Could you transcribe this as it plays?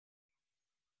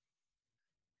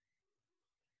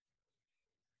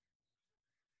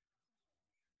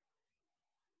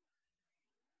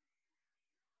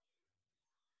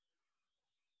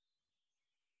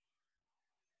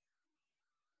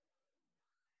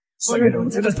So you're new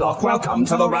to the block, welcome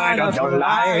to the ride of your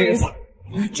life.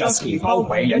 Just keep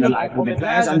away and your life will be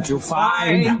pleasant to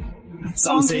find.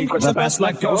 Some secrets are best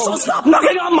let go, so stop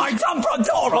knocking on my dumb front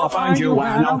door. I'll find you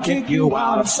and I'll kick you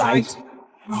out of sight.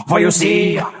 For you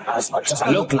see, as much as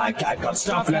I look like I've got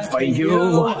stuff left for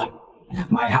you,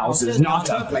 my house is not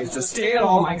a place to steal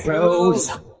all my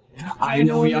clothes. I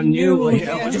know you're new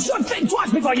here, but you should think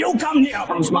twice before you come near.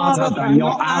 I'm smarter than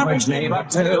your average neighbor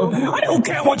too. I don't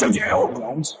care what you do.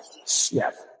 Don't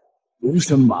step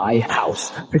into my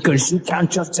house, because you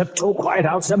can't just tiptoe quite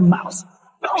out the mouse.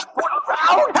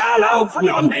 Hello,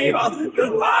 your neighbor.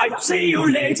 Goodbye, see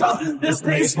you later. This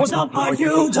place was not for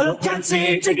you to look and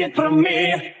see to get from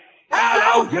me.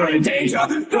 Hello, you're in danger.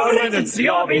 Don't let it see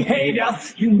your behavior.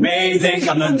 You may think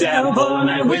I'm the devil, and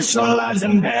I wish your life's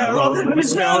in peril. Let me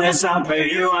spell this out for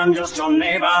you. I'm just your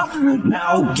neighbor.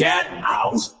 Now get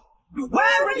out.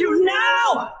 Where are you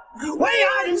now? Way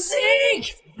hide and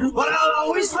seek. But I'll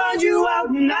always find you out.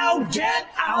 Now get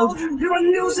out. You're a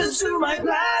nuisance to my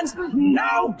plans.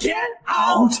 Now get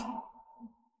out.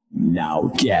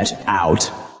 Now get out.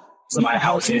 So my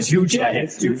house is huge, yeah,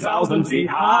 it's 2,000 feet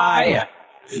high.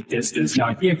 This does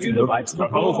not give you the right to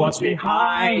propose what's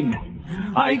behind.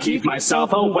 I keep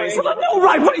myself away, so there's no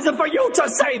right reason for you to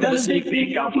say that the sneak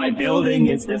peek of my building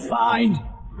is defined.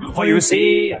 For you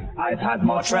see, I've had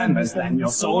more tremors than your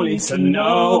soul needs to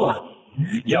know.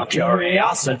 Your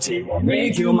curiosity will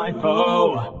make you my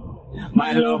foe.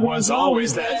 My love was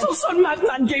always there, so some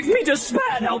madman gave me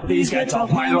despair. Now please get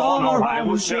off my lawn or I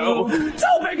will show. So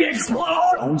big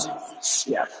explode! Don't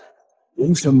step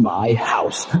into my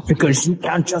house, because you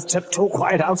can't just tiptoe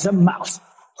quite out the mouse.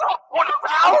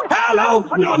 Hello,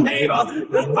 your neighbor.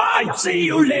 Goodbye, see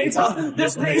you later.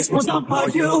 This place was not for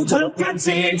you to look and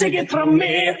see to get from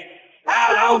me.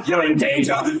 Hello, you're in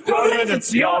danger. Don't let it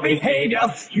see your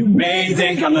behavior. You may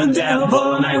think I'm the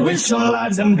devil, and I wish your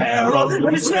life's in peril.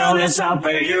 Let me spell this out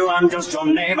for you. I'm just your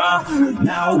neighbor.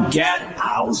 Now get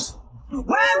out.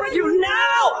 Where are you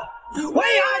now? Way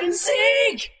hide and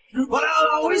seek. But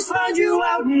I'll always find you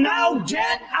out. Now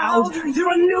get out.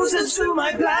 You're a nuisance to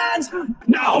my plans.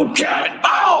 Now get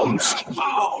out.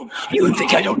 You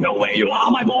think I don't know where you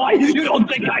are, my boy? You don't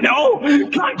think I know?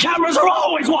 My cameras are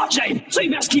always watching, so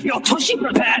you best keep your tushy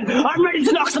prepared. I'm ready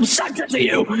to knock some sense into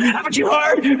you. Haven't you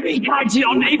heard? Be kind to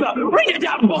your neighbor. Read a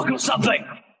damn book or something.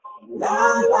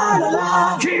 La la la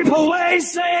la. Keep away,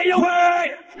 say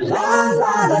away. La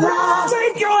la la la.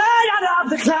 Take your head out of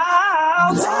the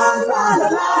clouds. La la la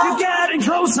la. You're getting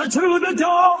closer to the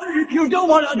door. You don't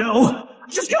want to know.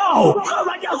 Just go. Oh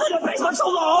my God, the basement so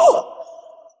low.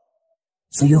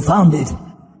 So you found it.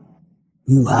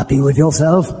 You happy with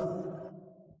yourself?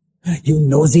 You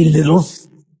nosy little...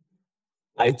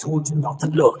 I told you not to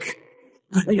look.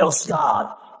 You're scarred.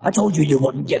 I told you you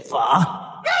wouldn't get far.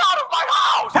 Get out of my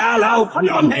house! Hello,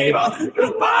 your neighbor.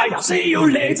 Goodbye, I'll see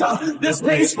you later. This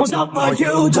place was not for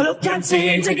you to look and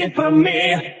see to get from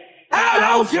me.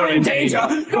 Hello, you're in danger.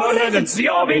 Don't let it see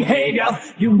your behavior.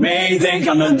 You may think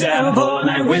I'm the devil, and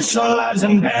I wish your life's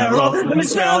in peril. Let me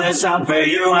spell this out for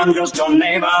you. I'm just your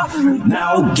neighbor.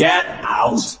 Now get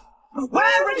out.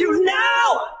 Where are you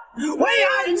now? Way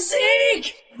hide and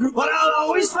seek. But I'll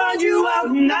always find you out.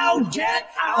 Now get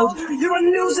out. You're a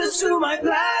nuisance to my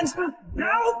plans.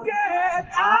 Now get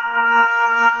out.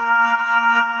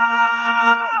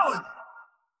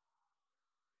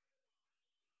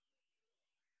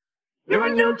 You're a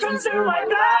nuisance to my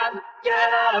plans.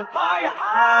 Get out of my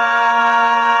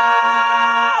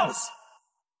house.